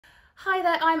Hi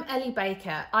there, I'm Ellie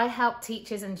Baker. I help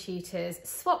teachers and tutors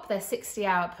swap their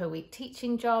 60-hour per week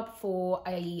teaching job for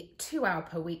a 2-hour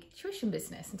per week tuition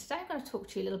business. And today I'm going to talk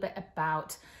to you a little bit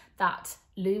about that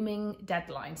looming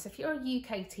deadline. So if you're a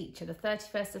UK teacher, the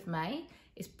 31st of May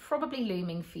is probably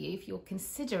looming for you if you're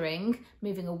considering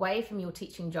moving away from your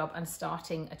teaching job and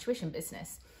starting a tuition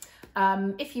business.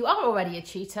 If you are already a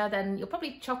tutor, then you'll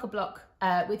probably chock-a-block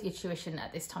with your tuition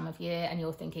at this time of year, and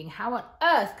you're thinking, how on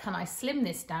earth can I slim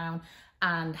this down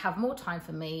and have more time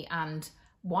for me, and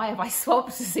why have I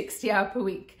swapped a 60-hour per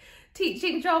week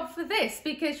teaching job for this?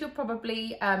 Because you're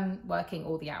probably working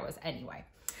all the hours anyway.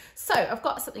 So I've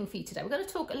got something for you today. We're going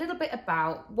to talk a little bit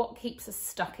about what keeps us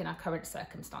stuck in our current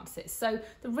circumstances. So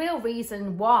the real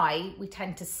reason why we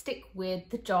tend to stick with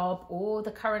the job or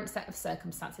the current set of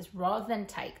circumstances rather than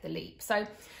take the leap. So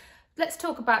let's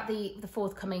talk about the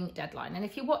forthcoming deadline. And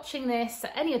if you're watching this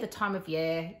at any other time of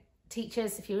year,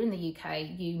 teachers, if you're in the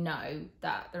UK, you know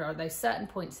that there are those certain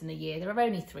points in the year. There are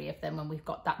only 3 of them when we've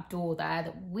got that door there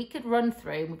that we could run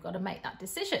through, and we've got to make that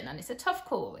decision. And it's a tough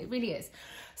call, it really is.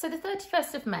 So the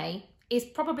 31st of May is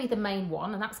probably the main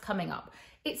one, and that's coming up.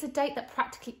 It's a date that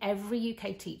practically every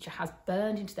UK teacher has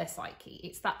burned into their psyche.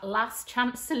 It's that last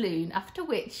chance saloon after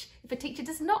which, if a teacher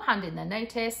does not hand in their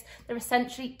notice, they're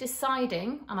essentially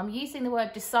deciding, and I'm using the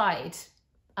word decide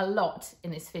a lot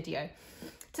in this video,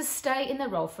 to stay in their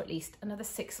role for at least another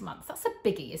 6 months. That's a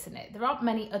biggie, isn't it? There aren't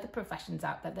many other professions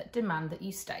out there that demand that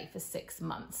you stay for 6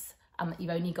 months and that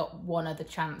you've only got one other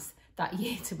chance that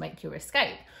year to make your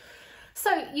escape.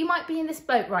 So you might be in this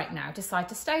boat right now, decide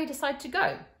to stay, decide to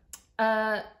go.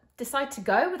 Decide to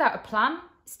go without a plan,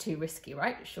 it's too risky,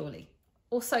 right? Surely.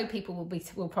 Also, people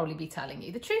will probably be telling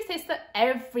you. The truth is that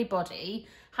everybody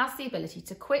has the ability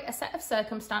to quit a set of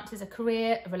circumstances, a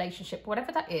career, a relationship,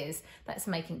 whatever that is, that's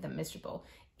making them miserable,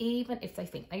 even if they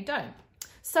think they don't.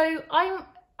 So I'm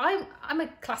a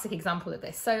classic example of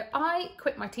this. So I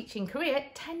quit my teaching career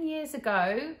 10 years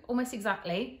ago, almost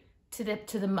exactly to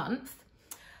the month,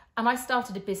 and I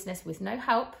started a business with no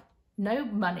help, no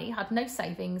money, had no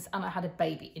savings, and I had a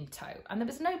baby in tow. And there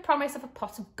was no promise of a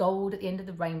pot of gold at the end of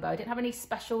the rainbow. I didn't have any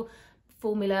special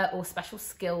formula or special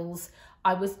skills.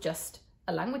 I was just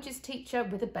a languages teacher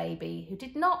with a baby who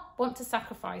did not want to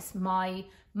sacrifice my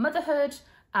motherhood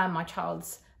and my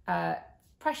child's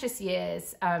precious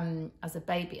years as a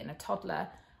baby and a toddler.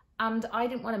 And I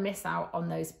didn't want to miss out on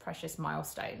those precious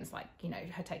milestones, like, you know,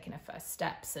 her taking her first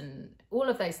steps and all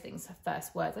of those things, her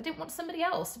first words. I didn't want somebody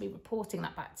else to be reporting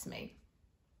that back to me.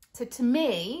 So to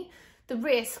me, the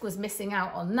risk was missing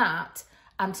out on that.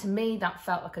 And to me, that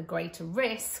felt like a greater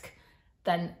risk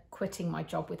than quitting my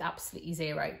job with absolutely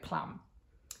zero plan.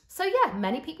 So yeah,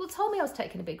 many people told me I was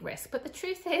taking a big risk, but the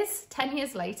truth is 10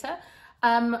 years later,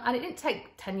 and it didn't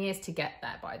take 10 years to get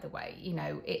there, by the way, you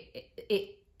know,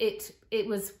 it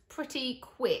was pretty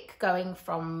quick going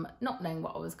from not knowing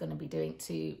what I was going to be doing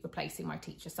to replacing my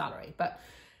teacher salary. But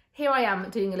here I am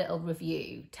doing a little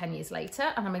review 10 years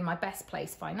later, and I'm in my best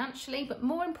place financially, but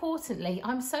more importantly,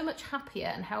 I'm so much happier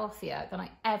and healthier than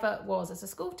I ever was as a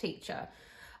school teacher.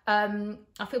 I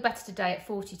feel better today at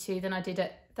 42 than I did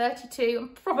at 32,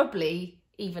 and probably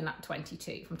even at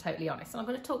 22, if I'm totally honest. And I'm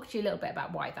going to talk to you a little bit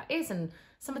about why that is and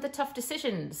some of the tough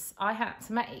decisions I had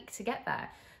to make to get there.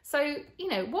 So, you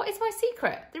know, what is my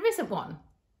secret? There isn't one.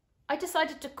 I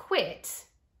decided to quit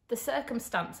the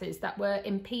circumstances that were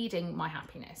impeding my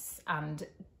happiness and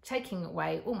taking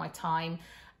away all my time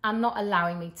and not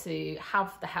allowing me to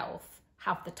have the health,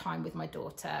 have the time with my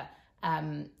daughter,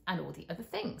 and all the other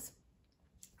things.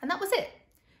 And that was it.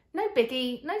 No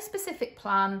biggie, no specific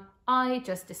plan. I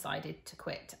just decided to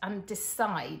quit, and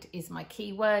decide is my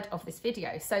key word of this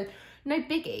video. So no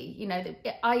biggie, you know,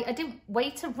 I didn't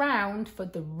wait around for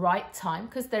the right time,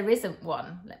 because there isn't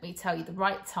one. Let me tell you, the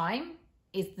right time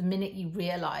is the minute you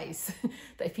realise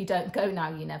that if you don't go now,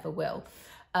 you never will.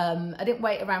 I didn't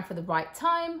wait around for the right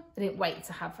time. I didn't wait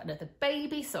to have another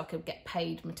baby so I could get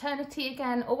paid maternity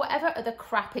again, or whatever other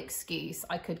crap excuse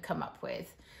I could come up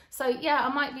with. So yeah,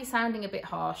 I might be sounding a bit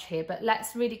harsh here, but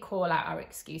let's really call out our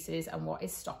excuses and what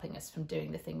is stopping us from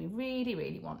doing the thing we really,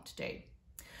 really want to do.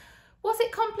 Was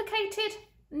it complicated?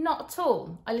 Not at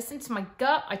all. I listened to my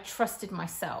gut. I trusted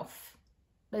myself.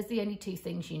 Those are the only 2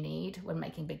 things you need when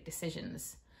making big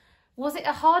decisions. Was it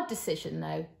a hard decision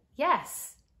though?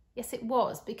 Yes. Yes, it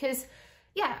was, because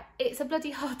yeah, it's a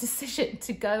bloody hard decision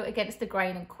to go against the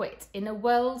grain and quit in a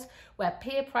world where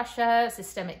peer pressure,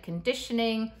 systemic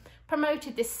conditioning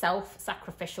promoted this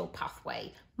self-sacrificial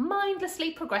pathway,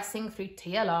 mindlessly progressing through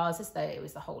TLRs as though it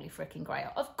was the holy fricking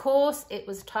grail. Of course, it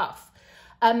was tough.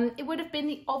 It would have been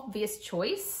the obvious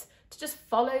choice to just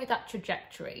follow that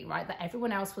trajectory, right, that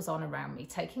everyone else was on around me,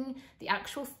 taking the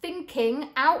actual thinking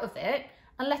out of it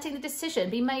and letting the decision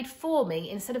be made for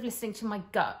me instead of listening to my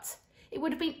gut. It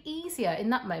would have been easier in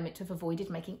that moment to have avoided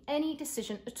making any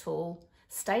decision at all,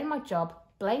 stay in my job,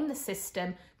 blame the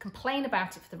system, complain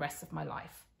about it for the rest of my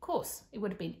life. Of course, it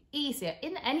would have been easier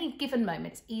in any given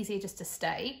moment. It's easier just to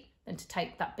stay than to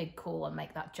take that big call and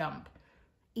make that jump.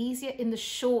 Easier in the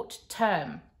short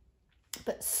term,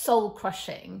 but soul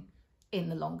crushing in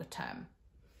the longer term.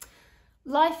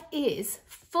 Life is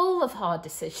full of hard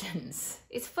decisions.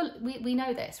 It's full, we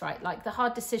know this, right? Like the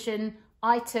hard decision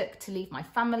I took to leave my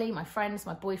family, my friends,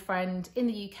 my boyfriend in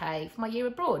the UK for my year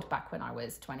abroad back when I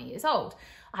was 20 years old.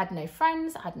 I had no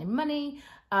friends, I had no money,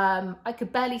 I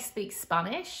could barely speak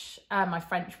Spanish, my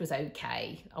French was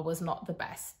okay. I was not the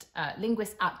best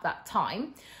linguist at that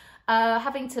time.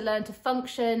 Having to learn to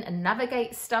function and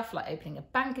navigate stuff like opening a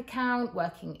bank account,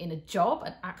 working in a job,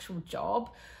 an actual job.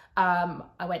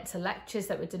 I went to lectures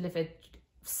that were delivered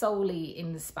solely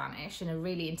in the Spanish in a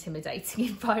really intimidating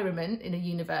environment in a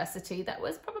university that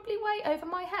was probably way over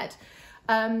my head.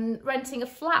 Renting a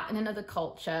flat in another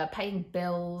culture, paying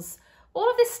bills, all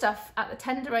of this stuff at the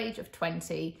tender age of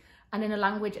 20, and in a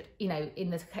language, you know, in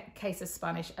the case of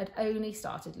Spanish, I'd only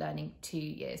started learning 2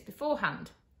 years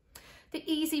beforehand. The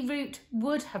easy route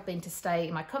would have been to stay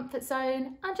in my comfort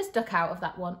zone and just duck out of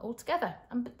that one altogether.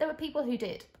 And there were people who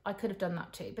did. I could have done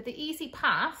that too. But the easy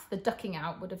path, the ducking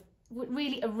out, would have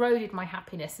really eroded my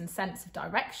happiness and sense of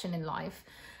direction in life,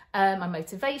 my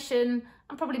motivation,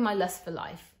 and probably my lust for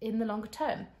life in the longer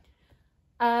term.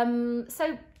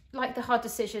 So like the hard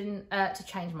decision to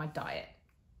change my diet.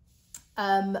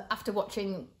 After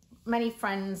watching many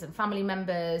friends and family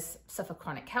members suffer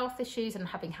chronic health issues and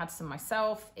having had some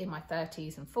myself in my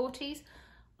 30s and 40s,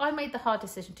 I made the hard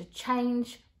decision to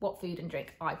change what food and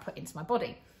drink I put into my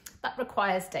body. That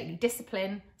requires daily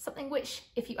discipline, something which,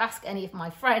 if you ask any of my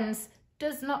friends,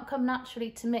 does not come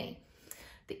naturally to me.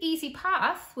 The easy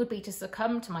path would be to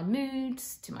succumb to my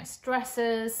moods, to my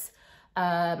stresses,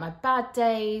 my bad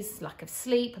days, lack of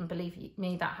sleep, and believe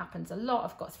me, that happens a lot.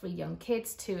 I've got 3 young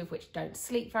kids, 2 of which don't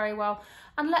sleep very well,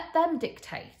 and let them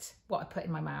dictate what I put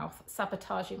in my mouth,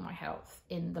 sabotaging my health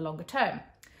in the longer term.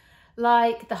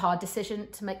 Like the hard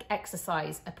decision to make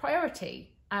exercise a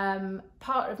priority.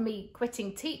 Part of me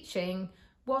quitting teaching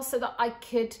was so that I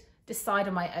could decide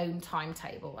on my own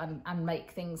timetable and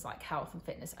make things like health and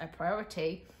fitness a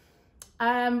priority,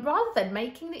 rather than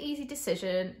making the easy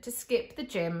decision to skip the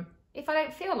gym if I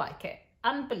don't feel like it.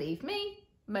 And believe me,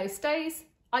 most days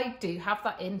I do have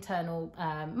that internal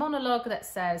monologue that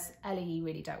says, Ellie, you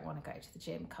really don't want to go to the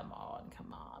gym. Come on,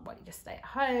 why don't you just stay at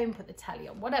home, put the telly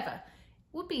on, whatever.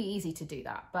 It would be easy to do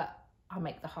that, but I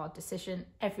make the hard decision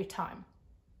every time.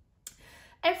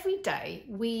 Every day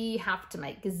we have to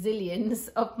make gazillions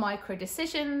of micro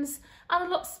decisions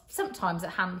and sometimes a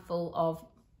handful of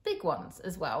big ones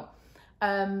as well,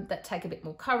 that take a bit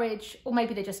more courage, or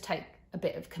maybe they just take a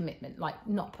bit of commitment, like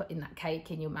not putting that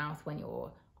cake in your mouth when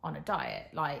you're on a diet,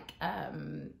 like,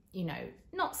 you know,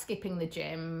 not skipping the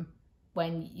gym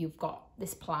when you've got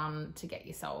this plan to get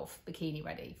yourself bikini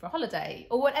ready for a holiday,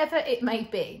 or whatever it may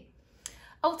be.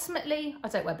 Ultimately, I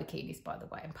don't wear bikinis, by the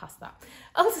way, I'm past that.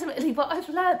 Ultimately, what I've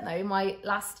learned though, my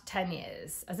last 10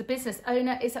 years as a business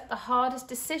owner, is that the hardest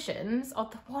decisions are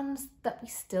the ones that we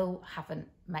still haven't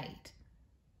made.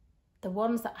 The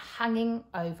ones that are hanging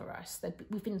over us, that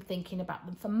we've been thinking about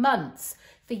them for months,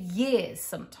 for years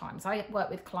sometimes. I work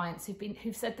with clients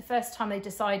who've said the first time they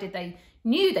decided they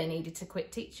knew they needed to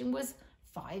quit teaching was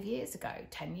 5 years ago,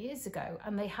 10 years ago,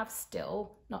 and they have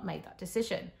still not made that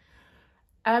decision.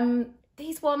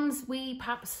 These ones we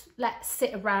perhaps let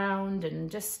sit around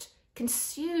and just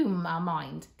consume our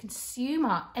mind, consume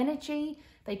our energy.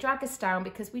 They drag us down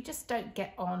because we just don't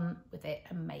get on with it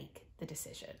and make the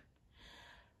decision.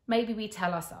 Maybe we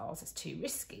tell ourselves it's too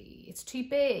risky, it's too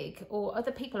big, or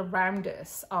other people around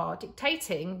us are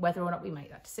dictating whether or not we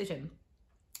make that decision.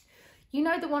 You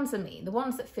know the ones I mean, the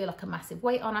ones that feel like a massive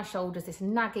weight on our shoulders, this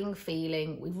nagging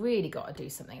feeling, we've really got to do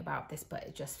something about this, but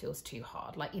it just feels too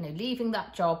hard. Like, you know, leaving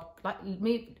that job, like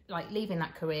leaving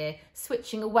that career,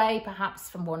 switching away perhaps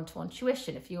from one-to-one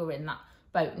tuition. If you're in that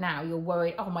boat now, you're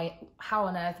worried, oh how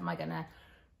on earth am I going to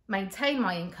maintain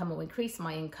my income or increase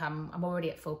my income? I'm already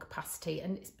at full capacity.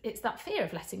 And it's that fear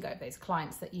of letting go of those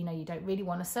clients that, you know, you don't really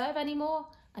want to serve anymore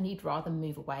and you'd rather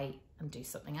move away and do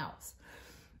something else.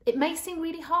 It may seem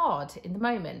really hard in the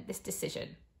moment, this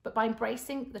decision, but by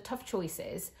embracing the tough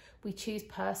choices, we choose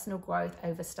personal growth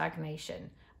over stagnation.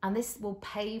 And this will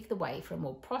pave the way for a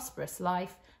more prosperous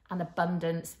life and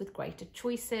abundance with greater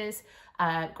choices,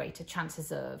 greater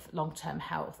chances of long-term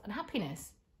health and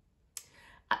happiness.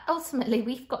 ultimately,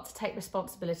 we've got to take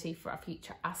responsibility for our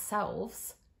future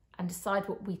ourselves and decide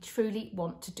what we truly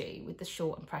want to do with the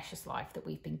short and precious life that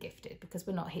we've been gifted, because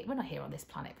we're not here on this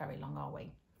planet very long, are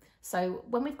we? So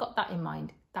when we've got that in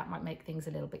mind, that might make things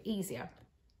a little bit easier.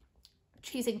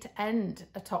 Choosing to end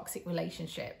a toxic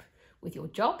relationship with your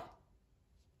job,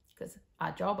 because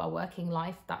our job, our working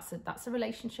life, that's a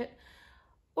relationship,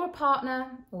 or a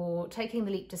partner, or taking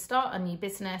the leap to start a new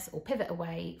business or pivot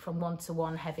away from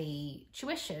one-to-one heavy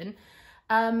tuition,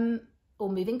 or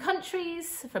moving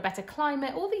countries for a better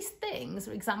climate. All these things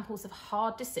are examples of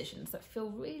hard decisions that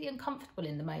feel really uncomfortable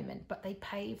in the moment, but they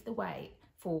pave the way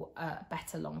for a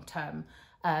better long-term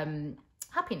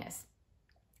happiness.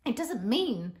 It doesn't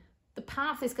mean the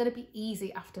path is going to be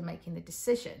easy after making the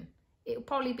decision. It'll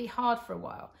probably be hard for a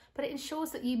while, but it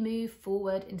ensures that you move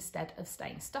forward instead of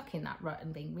staying stuck in that rut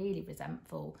and being really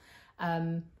resentful,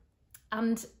 and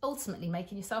ultimately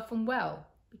making yourself unwell,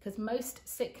 because most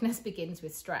sickness begins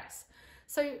with stress.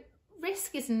 So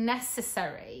risk is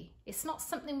necessary. It's not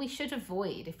something we should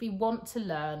avoid if we want to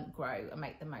learn, grow, and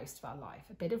make the most of our life.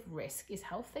 A bit of risk is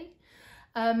healthy.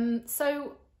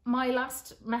 So my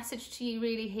last message to you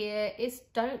really here is,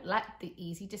 don't let the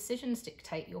easy decisions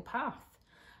dictate your path.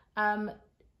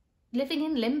 Living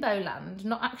in limbo land,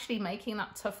 not actually making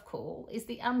that tough call, is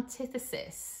the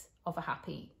antithesis of a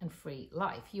happy and free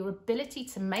life. Your ability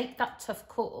to make that tough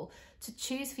call, to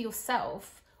choose for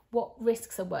yourself what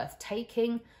risks are worth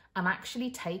taking and actually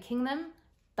taking them,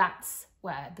 that's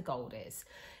where the gold is.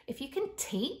 If you can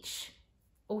teach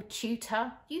or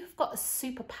tutor, you've got a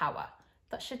superpower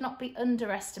that should not be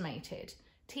underestimated.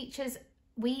 Teachers,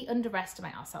 we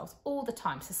underestimate ourselves all the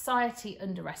time. Society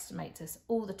underestimates us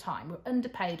all the time. We're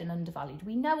underpaid and undervalued.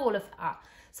 We know all of that.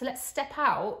 So let's step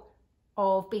out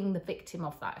of being the victim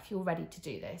of that. If you're ready to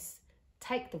do this,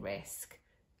 take the risk,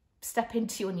 step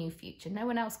into your new future. No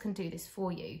one else can do this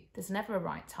for you. There's never a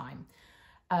right time.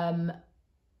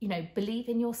 You know, believe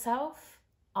in yourself.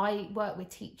 I work with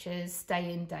teachers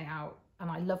day in, day out,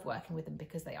 and I love working with them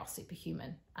because they are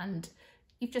superhuman, and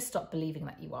you've just stopped believing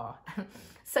that you are.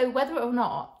 So whether or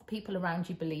not people around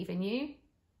you believe in you,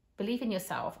 believe in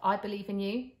yourself. I believe in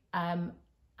you, and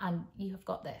you have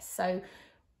got this. So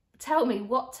tell me,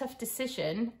 what tough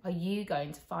decision are you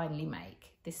going to finally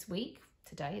make this week,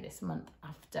 today, this month,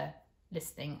 after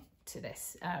listening to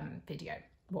this video,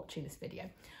 watching this video?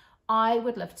 I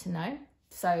would love to know.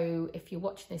 So if you're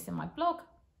watching this in my blog,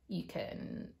 you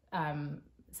can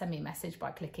send me a message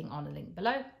by clicking on the link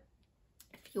below.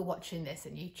 If you're watching this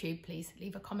on YouTube, please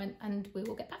leave a comment and we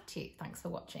will get back to you. Thanks for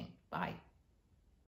watching. Bye.